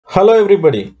Hello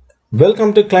everybody,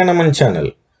 welcome to Kleinemann channel.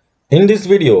 In this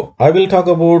video, I will talk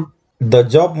about the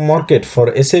job market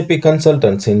for SAP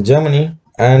consultants in Germany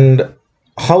and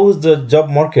how is the job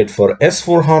market for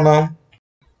S4HANA.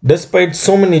 Despite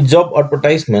so many job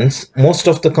advertisements, most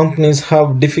of the companies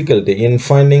have difficulty in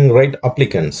finding right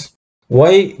applicants.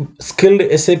 Why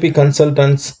skilled SAP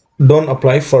consultants don't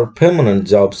apply for permanent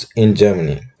jobs in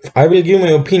Germany? I will give my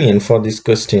opinion for this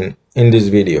question in this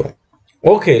video.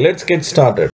 Okay, let's get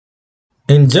started.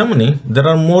 In Germany, there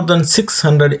are more than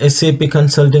 600 SAP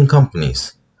consulting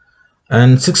companies,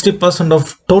 and 60%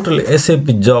 of total SAP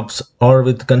jobs are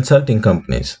with consulting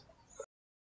companies.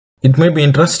 It may be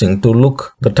interesting to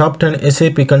look the top 10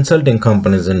 SAP consulting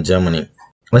companies in Germany.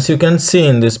 As you can see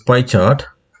in this pie chart,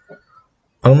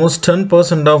 almost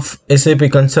 10% of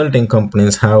SAP consulting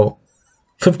companies have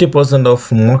 50% of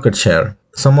market share.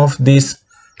 Some of these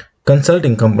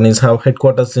consulting companies have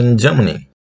headquarters in Germany.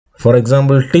 For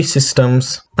example,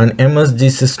 T-Systems and MSG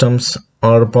Systems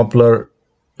are popular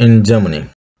in Germany.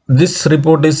 This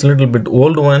report is a little bit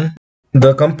old one.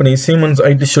 The company Siemens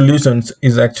IT Solutions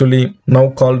is actually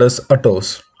now called as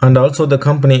Atos. And also the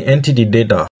company Entity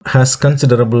Data has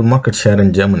considerable market share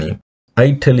in Germany.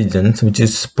 iTelligence, which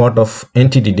is part of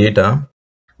Entity Data,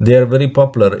 they are very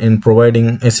popular in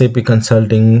providing SAP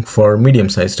consulting for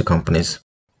medium-sized companies.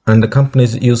 And the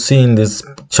companies you see in this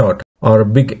chart are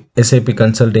big SAP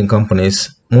consulting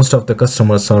companies. Most of the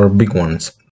customers are big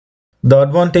ones. The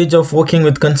advantage of working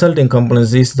with consulting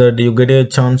companies is that you get a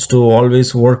chance to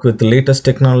always work with the latest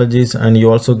technologies, and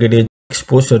you also get a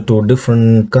exposure to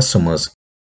different customers.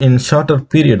 In shorter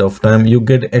period of time, you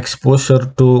get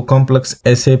exposure to complex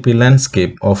SAP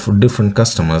landscape of different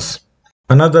customers.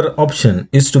 Another option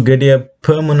is to get a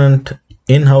permanent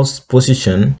in-house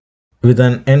position with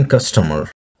an end customer.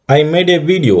 I made a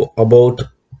video about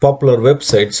popular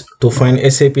websites to find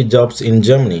SAP jobs in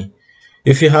Germany.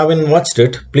 If you haven't watched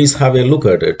it, please have a look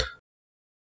at it.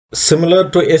 Similar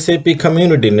to SAP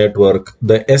Community Network,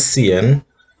 the SCN,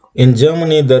 in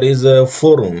Germany there is a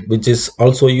forum which is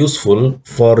also useful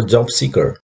for job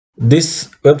seeker. This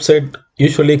website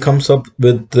usually comes up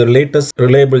with the latest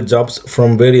reliable jobs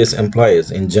from various employers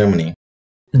in Germany.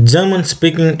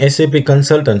 German-speaking SAP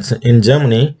consultants in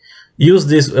Germany use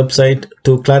this website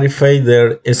to clarify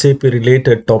their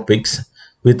SAP-related topics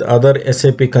with other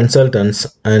SAP consultants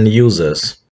and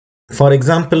users. For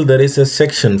example, there is a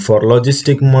section for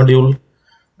logistic module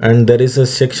and there is a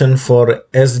section for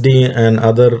SD and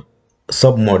other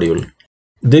sub-module.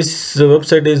 This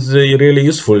website is really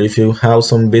useful if you have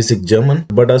some basic German,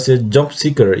 but as a job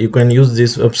seeker, you can use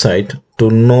this website to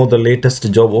know the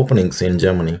latest job openings in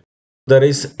Germany. There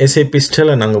is SAP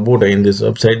Stellenangebote in this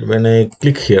website. When I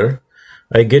click here,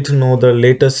 I get to know the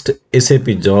latest SAP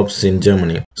jobs in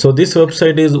Germany. So this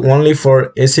website is only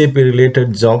for SAP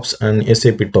related jobs and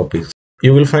SAP topics.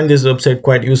 You will find this website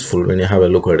quite useful when you have a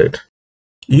look at it.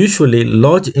 Usually,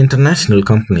 large international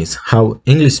companies have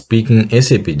English-speaking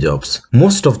SAP jobs.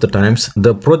 Most of the times,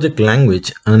 the project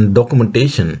language and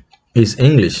documentation is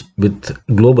English with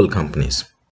global companies.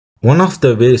 One of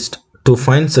the ways to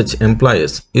find such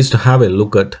employers is to have a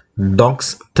look at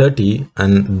DAX 30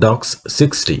 and DAX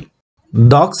 60.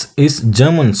 DAX is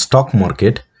German stock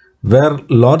market where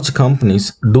large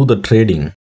companies do the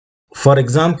trading. For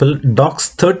example, DAX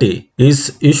 30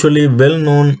 is usually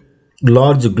well-known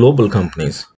large global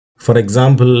companies. For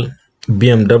example,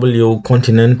 BMW,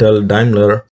 Continental,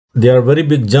 Daimler, they are very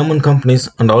big German companies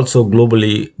and also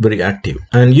globally very active.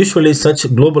 And usually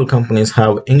such global companies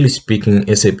have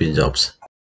English-speaking SAP jobs.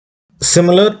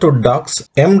 Similar to DAX,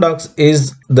 MDAX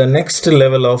is the next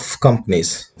level of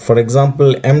companies. For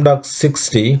example, MDAX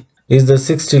 60 is the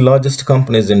 60 largest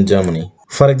companies in Germany.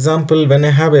 For example, when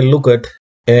I have a look at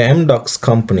a MDAX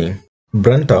company,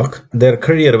 Brenntag, their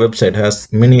career website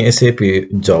has many SAP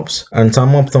jobs and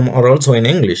some of them are also in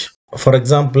English. For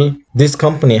example, this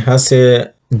company has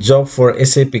a job for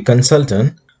SAP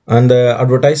consultant and the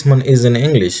advertisement is in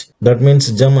English. That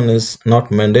means German is not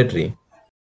mandatory.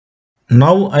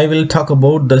 Now I will talk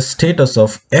about the status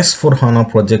of S4HANA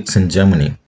projects in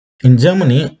Germany. In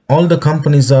Germany, all the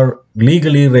companies are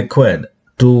legally required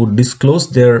to disclose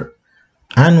their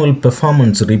annual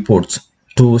performance reports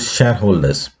to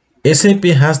shareholders. SAP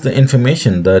has the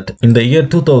information that in the year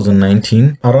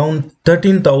 2019, around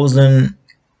 13,000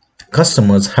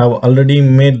 customers have already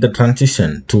made the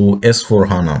transition to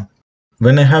S4HANA.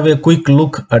 When I have a quick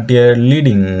look at a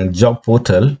leading job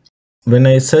portal, when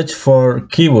I search for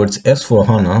keywords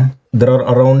S4HANA, there are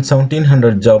around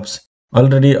 1700 jobs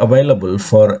already available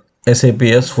for SAP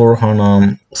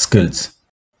S4HANA skills.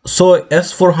 So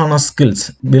S4HANA skills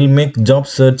will make job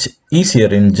search easier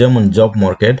in German job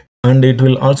market and it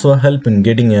will also help in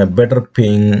getting a better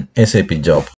paying SAP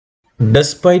job.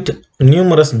 Despite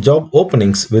numerous job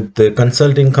openings with the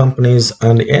consulting companies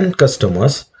and end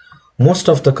customers, most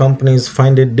of the companies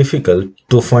find it difficult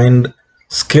to find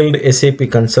skilled SAP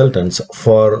consultants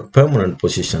for permanent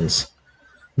positions.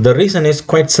 The reason is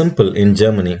quite simple in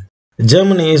Germany.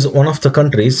 Germany is one of the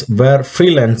countries where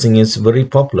freelancing is very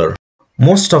popular.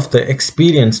 Most of the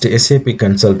experienced SAP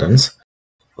consultants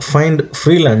find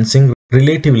freelancing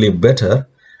relatively better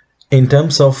in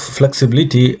terms of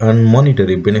flexibility and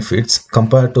monetary benefits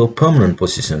compared to permanent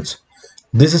positions.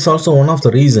 This is also one of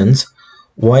the reasons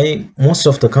why most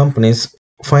of the companies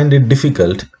find it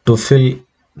difficult to fill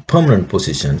permanent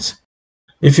positions.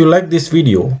 If you like this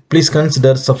video, please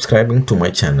consider subscribing to my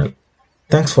channel.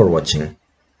 Thanks for watching.